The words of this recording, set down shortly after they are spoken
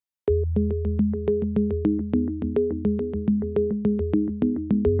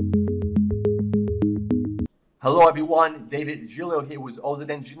Hello everyone, David Giglio here with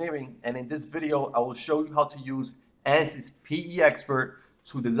Ozen Engineering, and in this video I will show you how to use Ansys PExprt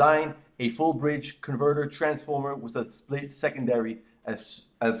to design a full bridge converter transformer with a split secondary as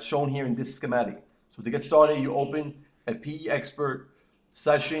shown here in this schematic. So to get started, you open a PExprt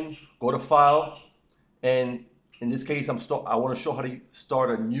session, go to File, and in this case I want to show how to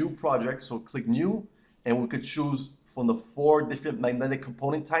start a new project. So click New, and we could choose from the 4 different magnetic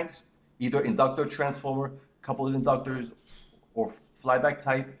component types, either inductor, transformer, coupled inductors, or flyback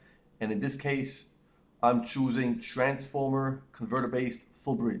type. And in this case, I'm choosing transformer converter based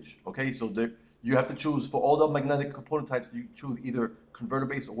full bridge. Okay, so there, you have to choose for all the magnetic component types. You choose either converter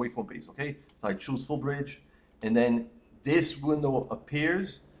based or waveform based. Okay, so I choose full bridge, and then this window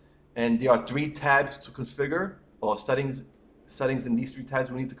appears, and there are 3 tabs to configure, or settings in these 3 tabs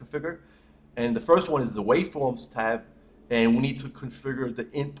we need to configure. And the first one is the waveforms tab, and we need to configure the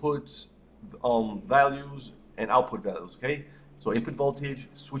inputs values and output values. Okay, so input voltage,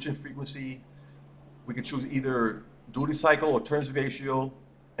 switching frequency, we can choose either duty cycle or turns ratio,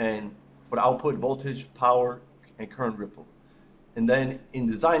 and for the output, voltage, power, and current ripple. And then in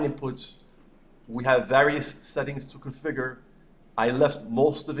design inputs, we have various settings to configure. I left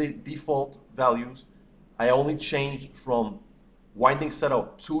most of it default values. I only changed from winding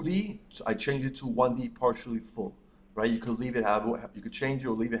setup 2D, I changed it to 1D partially full. Right? You could leave it however, you could change it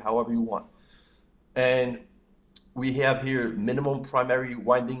or leave it however you want. And we have here minimum primary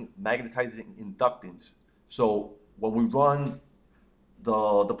winding magnetizing inductance. So when we run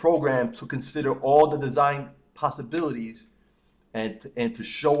the program to consider all the design possibilities and to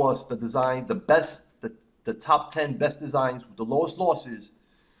show us the design, the top 10 best designs with the lowest losses,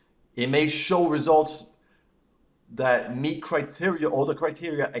 it may show results that meet criteria, all the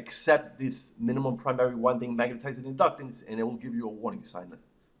criteria except this minimum primary winding magnetizing inductance, and it will give you a warning sign,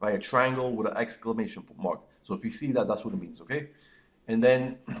 right? A triangle with an exclamation mark. So if you see that, that's what it means, okay? And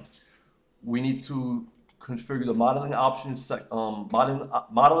then we need to configure the modeling options,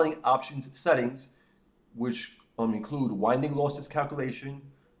 modeling options settings, which include winding losses calculation,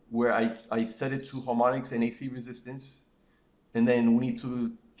 where I set it to harmonics and AC resistance. And then we need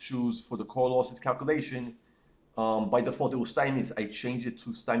to choose for the core losses calculation. By default, it was Steinmetz. I changed it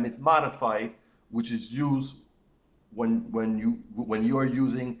to Steinmetz modified, which is used when you are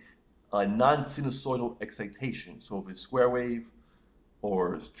using a non-sinusoidal excitation. So if it's square wave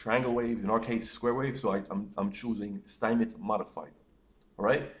or triangle wave, in our case square wave, so I'm choosing Steinmetz modified. All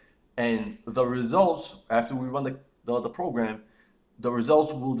right, and the results after we run the program, the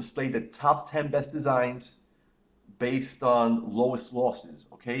results will display the top 10 best designs based on lowest losses.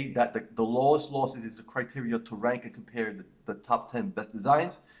 Okay, that the lowest losses is a criteria to rank and compare the top 10 best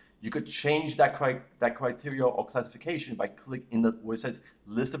designs. You could change that criteria or classification by clicking where it says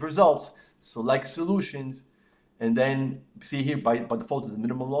list of results, select solutions, and then see here by default is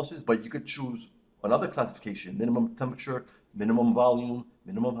minimum losses, but you could choose another classification: minimum temperature, minimum volume,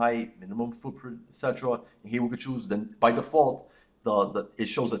 minimum height, minimum footprint, etc. And here we could choose, then by default it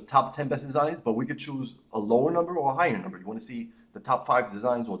shows the top 10 best designs, but we could choose a lower number or a higher number. You want to see the top 5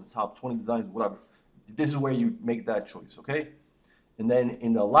 designs or the top 20 designs, whatever. This is where you make that choice, okay? And then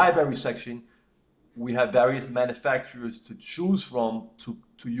in the library section, we have various manufacturers to choose from to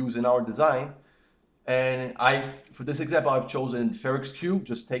use in our design. And for this example, I've chosen Ferrix Cube.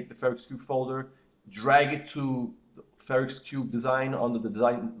 Just take the Ferrix Cube folder, drag it to the Ferrix Cube design under the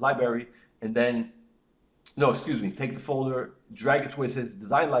design library, and then take the folder, drag it to where it says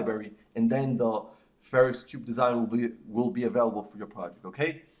design library, and then the Ferrix Cube design will be available for your project.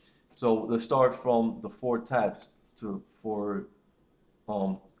 Okay, so let's start from the 4 tabs to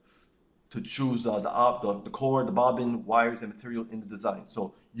choose the core, the bobbin, wires, and material in the design.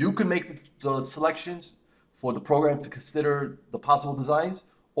 So you can make the selections for the program to consider the possible designs,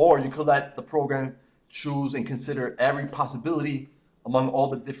 or you could let the program choose and consider every possibility among all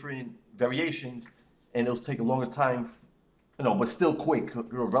the different variations, and it'll take a longer time, but still quick,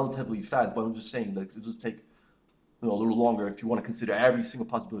 relatively fast. But I'm just saying that it'll just take a little longer if you want to consider every single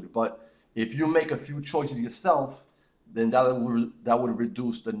possibility. But if you make a few choices yourself, then that would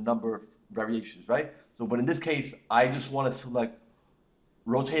reduce the number of variations, right? So, but in this case, I just want to select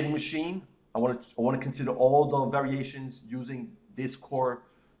rotating machine. I want to consider all the variations using this core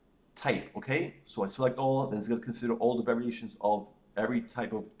type. Okay, so I select all, and it's going to consider all the variations of every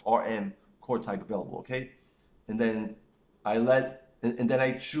type of RM core type available. Okay, and then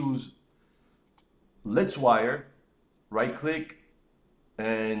I choose Litz wire, right click,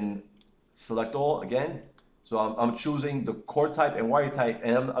 and select all again. So I'm choosing the core type and wire type,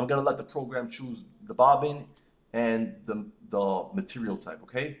 and I'm gonna let the program choose the bobbin and the material type.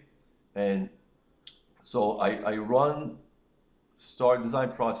 Okay, and So I run start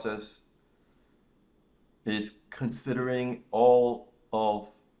design process is considering all of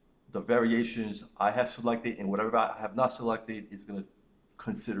the variations I have selected, and whatever I have not selected is going to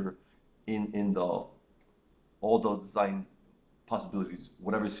consider in the all the design possibilities,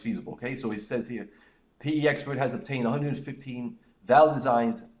 whatever is feasible. Okay, so it says here, PExprt has obtained 115 valid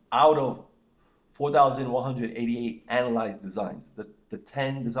designs out of 4,188 analyzed designs. The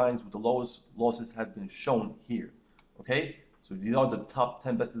 10 designs with the lowest losses have been shown here. Okay, so these are the top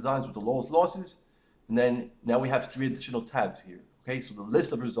 10 best designs with the lowest losses. And then now we have 3 additional tabs here. Okay, so the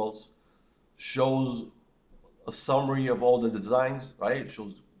list of results shows a summary of all the designs, right? It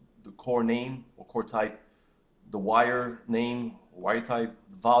shows the core name or core type, the wire name, wire type,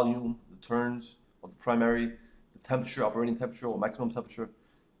 the volume, the turns of the primary, the temperature, operating temperature or maximum temperature,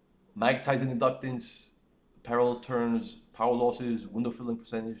 magnetizing inductance, parallel turns, power losses, window filling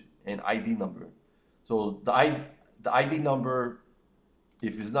percentage, and ID number. So the ID number,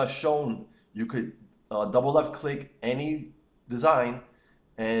 if it's not shown, you could double left click any design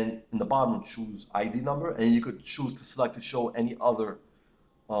and in the bottom choose ID number, and you could choose to select to show any other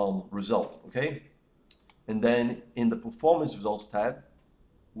result. Okay, and then in the performance results tab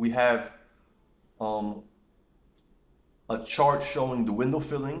we have a chart showing the window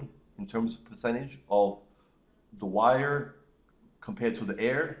filling in terms of percentage of the wire compared to the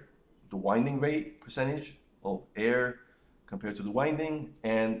air, the winding rate percentage of air compared to the winding,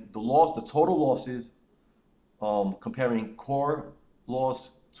 and the total losses comparing core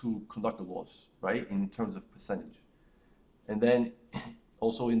loss to conductor loss, right, in terms of percentage. And then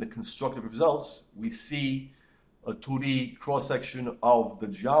also in the constructive results, we see a 2D cross-section of the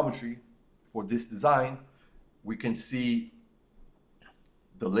geometry for this design. We can see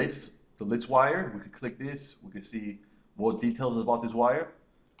the LITS wire. We could click this. We can see more details about this wire.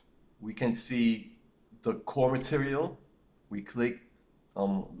 We can see the core material. We click,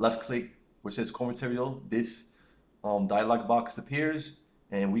 left click, which says core material. This dialog box appears,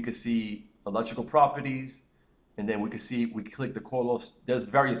 and we can see electrical properties, and then we click the core loss. There's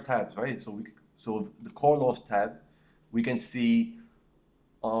various tabs, right? So the core loss tab, we can see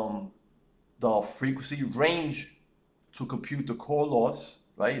the frequency range to compute the core loss,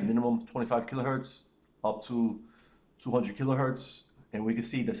 right? Minimum 25 kilohertz up to 200 kilohertz, and we can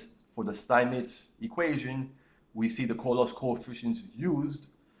see this for the Steinmetz equation. We see the core loss coefficients used,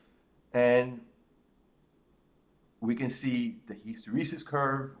 and we can see the hysteresis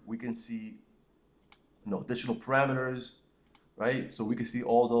curve. We can see additional parameters, right? So we can see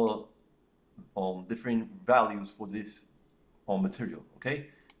all the different values for this material. Okay.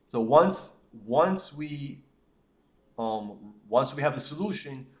 So once we have the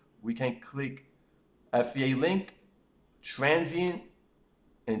solution, we can click FEA link, transient,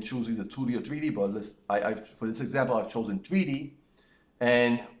 and choose either 2D or 3D. But for this example, I've chosen 3D,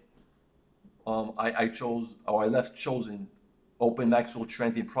 and I left chosen Open Maxwell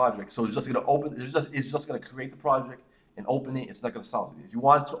Transient Project. So it's just gonna open. It's just gonna create the project and open it. It's not gonna solve it. If you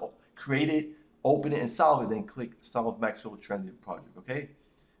want to create it, open it, and solve it, then click Solve Maxwell Transient Project. Okay.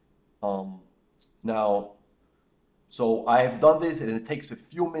 Now, so I have done this, and it takes a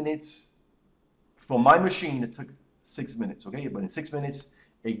few minutes. From my machine, it took 6 minutes. Okay, but in 6 minutes,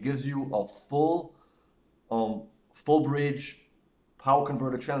 it gives you a full bridge power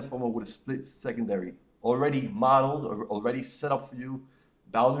converter transformer with a split secondary, already modeled, or already set up for you,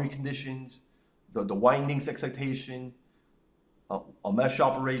 boundary conditions, the windings excitation, a mesh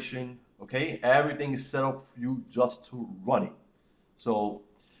operation. Okay, everything is set up for you just to run it. So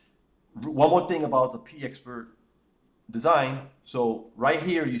one more thing about the PExprt design. So right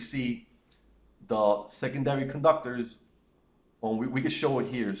here you see the secondary conductors. We can show it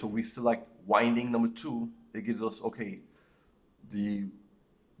here. So we select winding number 2. It gives us, okay, the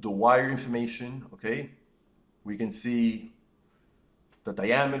wire information. Okay, we can see the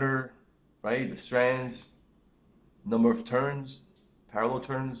diameter, right, the strands, number of turns, parallel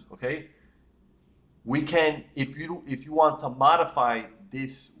turns. Okay, we can, if you want to modify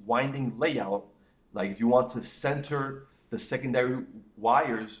this winding layout, like if you want to center the secondary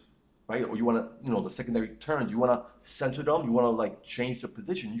wires, right, or you want to, the secondary turns, you want to center them, you want to like change the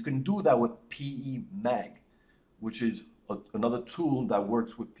position, you can do that with PEmag, which is another tool that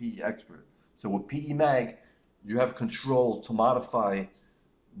works with PExprt. So with PEmag, you have control to modify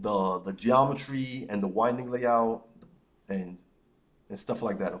the geometry and the winding layout and stuff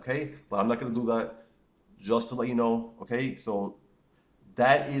like that. Okay, but I'm not going to do that, just to let you know. Okay, so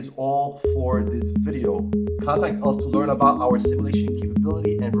that is all for this video. Contact us to learn about our simulation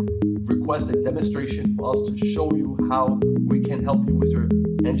capability and request a demonstration for us to show you how we can help you with your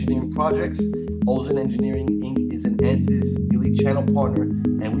engineering projects. Ozen Engineering Inc. is an Ansys Elite Channel partner,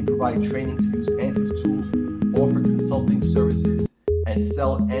 and we provide training to use Ansys tools, offer consulting services, and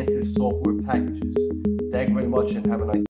sell Ansys software packages. Thank you very much and have a nice day.